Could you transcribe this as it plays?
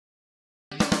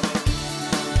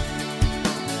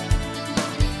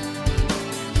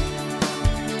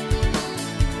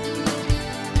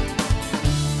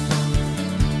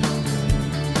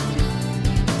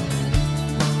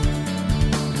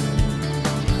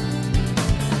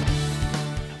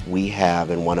we have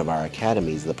in one of our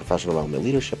academies, the Professional Development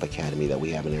Leadership Academy that we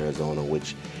have in Arizona,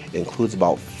 which includes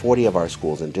about 40 of our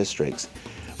schools and districts,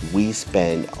 we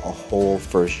spend a whole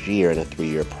first year in a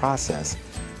 3-year process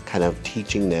kind of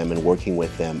teaching them and working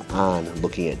with them on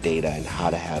looking at data and how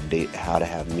to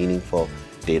have meaningful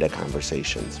data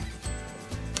conversations.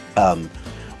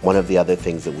 One of the other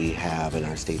things that we have in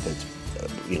our state that's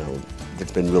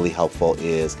that's been really helpful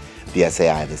is the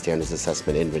SAI, the Standards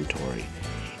Assessment Inventory.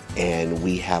 And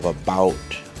we have about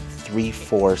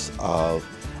 3/4 of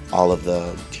all of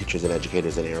the teachers and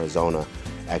educators in Arizona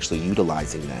actually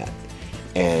utilizing that.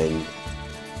 And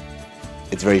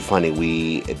it's very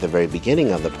funny, at the very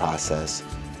beginning of the process,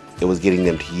 it was getting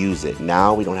them to use it.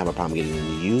 Now we don't have a problem getting them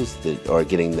to use it or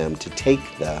getting them to take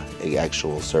the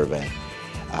actual survey.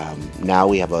 Now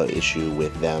we have an issue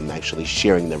with them actually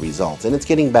sharing the results, and it's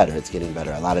getting better. It's getting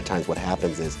better. A lot of times what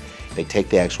happens is they take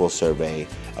the actual survey,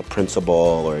 a principal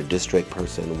or a district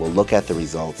person will look at the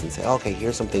results and say, okay,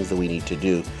 here's some things that we need to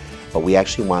do, but we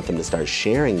actually want them to start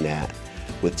sharing that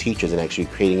with teachers and actually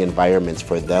creating environments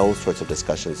for those sorts of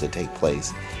discussions to take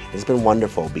place. It's been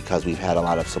wonderful because we've had a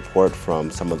lot of support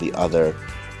from some of the other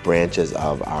branches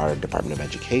of our Department of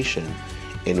Education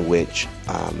in which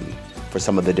for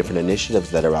some of the different initiatives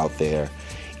that are out there,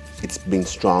 it's been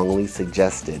strongly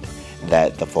suggested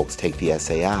that the folks take the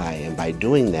SAI, and by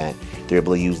doing that, they're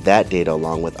able to use that data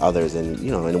along with others and,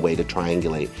 in a way to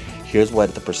triangulate. Here's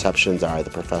what the perceptions are of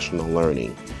the professional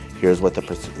learning. Here's what the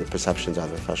perceptions are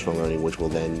of the professional learning, which will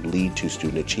then lead to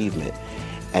student achievement.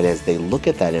 And as they look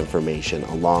at that information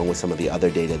along with some of the other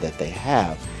data that they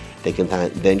have, they can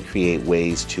then create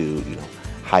ways to,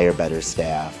 hire better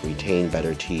staff, retain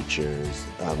better teachers,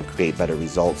 create better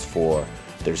results for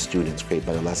their students, create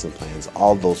better lesson plans,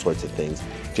 all those sorts of things,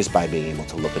 just by being able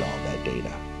to look at all that data.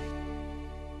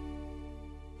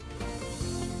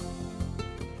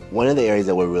 One of the areas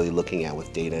that we're really looking at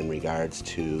with data in regards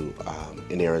to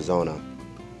in Arizona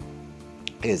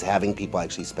is having people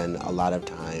actually spend a lot of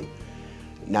time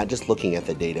not just looking at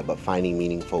the data, but finding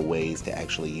meaningful ways to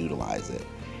actually utilize it.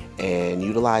 And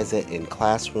utilize it in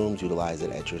classrooms, utilize it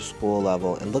at your school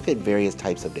level, and look at various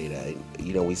types of data.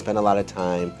 We spend a lot of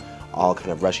time all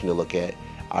kind of rushing to look at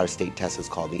our state test is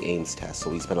called the AIMS test. So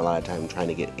we spend a lot of time trying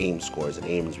to get AIMS scores and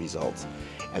AIMS results.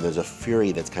 And there's a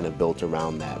fury that's kind of built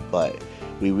around that. But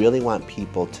we really want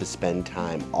people to spend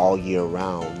time all year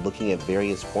round looking at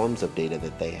various forms of data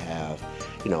that they have,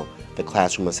 the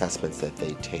classroom assessments that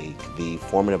they take, the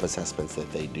formative assessments that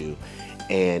they do.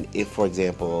 And if, for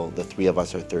example, the 3 of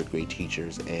us are 3rd grade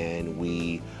teachers and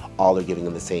we all are giving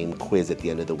them the same quiz at the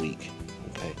end of the week,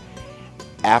 okay?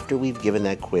 After we've given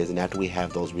that quiz and after we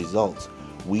have those results,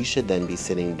 we should then be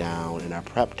sitting down in our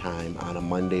prep time on a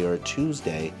Monday or a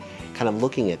Tuesday, kind of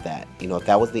looking at that. If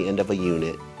that was the end of a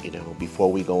unit, before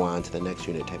we go on to the next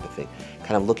unit type of thing,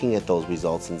 kind of looking at those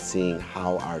results and seeing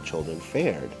how our children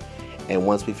fared. And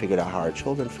once we figured out how our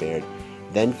children fared,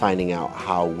 then finding out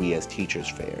how we as teachers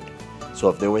fared. So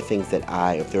if there were things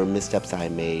if there were missteps I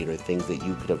made, or things that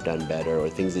you could have done better, or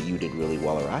things that you did really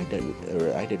well, or I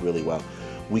did really well,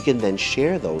 we can then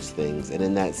share those things. And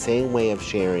in that same way of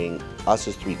sharing, us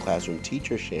as 3 classroom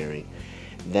teachers sharing,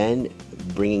 then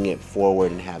bringing it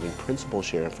forward and having principals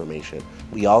share information.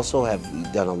 We also have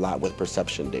done a lot with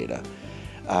perception data.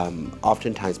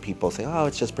 Oftentimes people say, oh,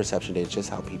 it's just perception data, it's just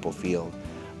how people feel.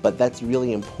 But that's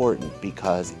really important,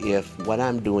 because if what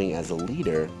I'm doing as a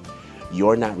leader,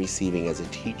 you're not receiving as a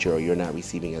teacher, or you're not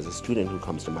receiving as a student who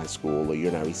comes to my school, or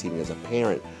you're not receiving as a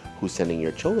parent who's sending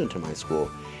your children to my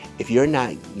school, if you're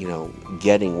not,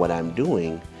 getting what I'm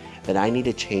doing, then I need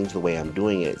to change the way I'm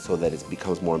doing it so that it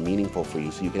becomes more meaningful for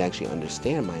you, so you can actually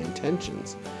understand my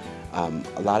intentions.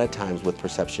 A lot of times with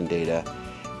perception data,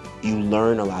 you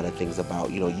learn a lot of things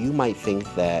about, you might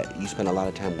think that you spend a lot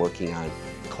of time working on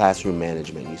classroom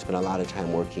management, you spend a lot of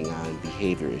time working on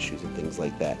behavior issues and things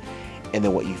like that. And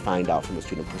then what you find out from a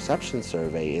student perception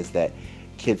survey is that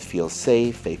kids feel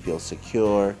safe, they feel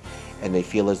secure, and they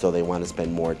feel as though they want to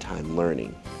spend more time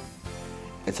learning.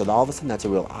 And so all of a sudden that's a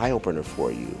real eye-opener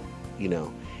for you.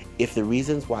 If the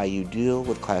reasons why you deal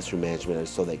with classroom management are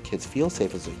so that kids feel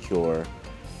safe and secure,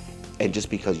 and just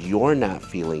because you're not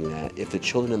feeling that, if the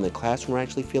children in the classroom are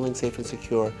actually feeling safe and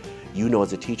secure,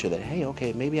 as a teacher that, hey,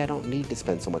 okay, maybe I don't need to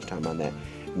spend so much time on that.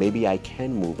 Maybe I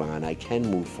can move on, I can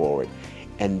move forward.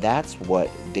 And that's what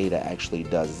data actually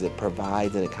does, is it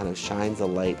provides and it kind of shines a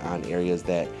light on areas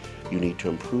that you need to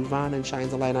improve on, and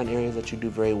shines a light on areas that you do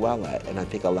very well at. And I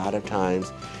think a lot of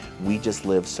times we just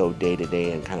live so day to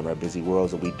day in kind of our busy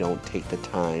worlds that we don't take the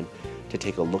time to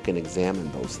take a look and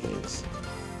examine those things.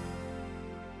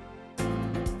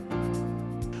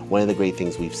 one of the great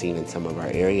things we've seen in some of our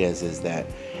areas is that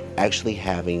actually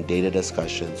having data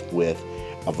discussions with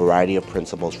a variety of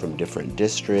principals from different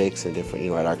districts and different,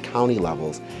 at our county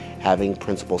levels, having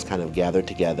principals kind of gather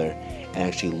together and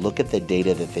actually look at the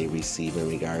data that they receive in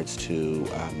regards to,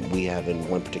 we have in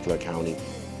one particular county,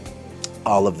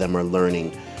 all of them are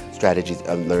learning strategies,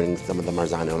 learning some of the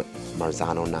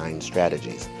Marzano 9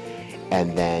 strategies.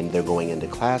 And then they're going into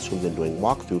classrooms and doing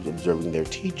walkthroughs, observing their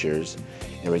teachers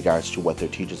in regards to what their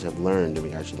teachers have learned in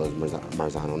regards to those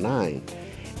Marzano 9.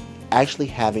 Actually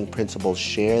having principals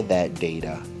share that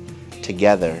data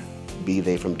together, be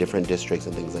they from different districts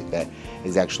and things like that,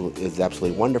 is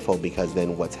absolutely wonderful, because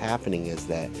then what's happening is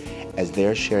that as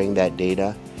they're sharing that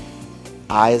data,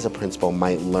 I as a principal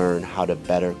might learn how to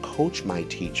better coach my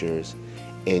teachers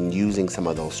in using some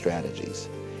of those strategies.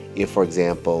 If, for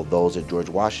example, those at George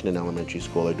Washington Elementary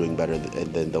School are doing better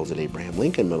than those at Abraham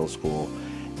Lincoln Middle School,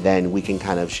 then we can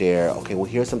kind of share, okay, well,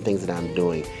 here's some things that I'm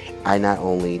doing. I not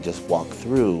only just walk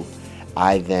through,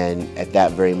 I then, at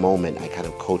that very moment, I kind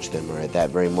of coach them, or at that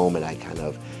very moment, I kind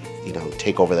of,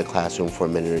 take over the classroom for a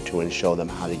minute or two and show them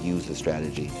how to use the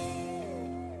strategy.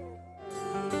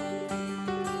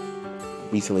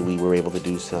 Recently, we were able to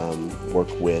do some work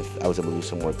with, I was able to do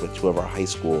some work with 2 of our high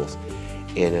schools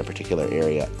in a particular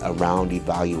area around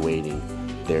evaluating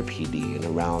their PD and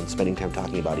around spending time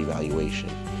talking about evaluation.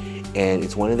 And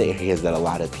it's one of the areas that a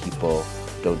lot of people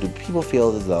don't do. People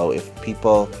feel as though if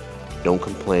people don't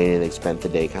complain and they spent the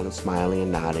day kind of smiling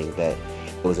and nodding, that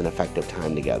it was an effective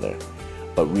time together.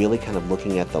 But really kind of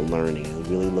looking at the learning and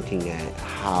really looking at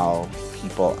how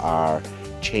people are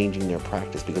changing their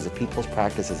practice, because if people's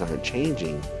practices aren't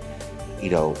changing,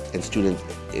 and students,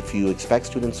 if you expect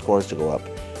student scores to go up,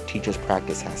 teachers'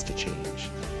 practice has to change.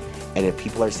 And if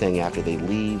people are saying after they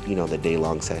leave, the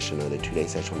day-long session or the 2-day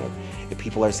session, whatever, if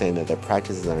people are saying that their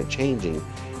practices aren't changing,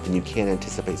 then you can't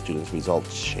anticipate students'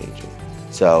 results changing.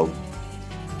 So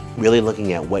really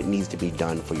looking at what needs to be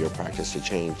done for your practice to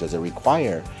change. Does it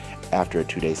require, after a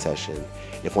 2-day session,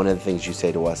 if one of the things you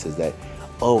say to us is that,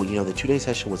 oh, the 2-day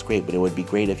session was great, but it would be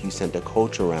great if you sent a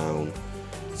coach around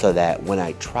so that when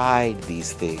I tried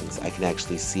these things, I can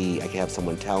actually see, I can have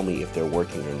someone tell me if they're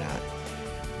working or not,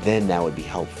 then that would be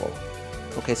helpful.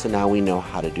 Okay, so now we know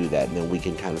how to do that, and then we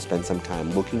can kind of spend some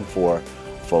time looking for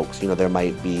folks. There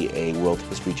might be a world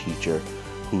history teacher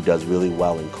who does really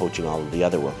well in coaching all of the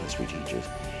other world history teachers.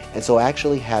 And so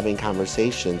actually having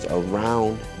conversations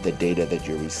around the data that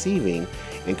you're receiving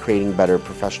and creating better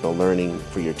professional learning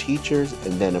for your teachers,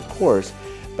 and then of course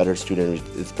better student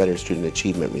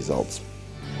achievement results.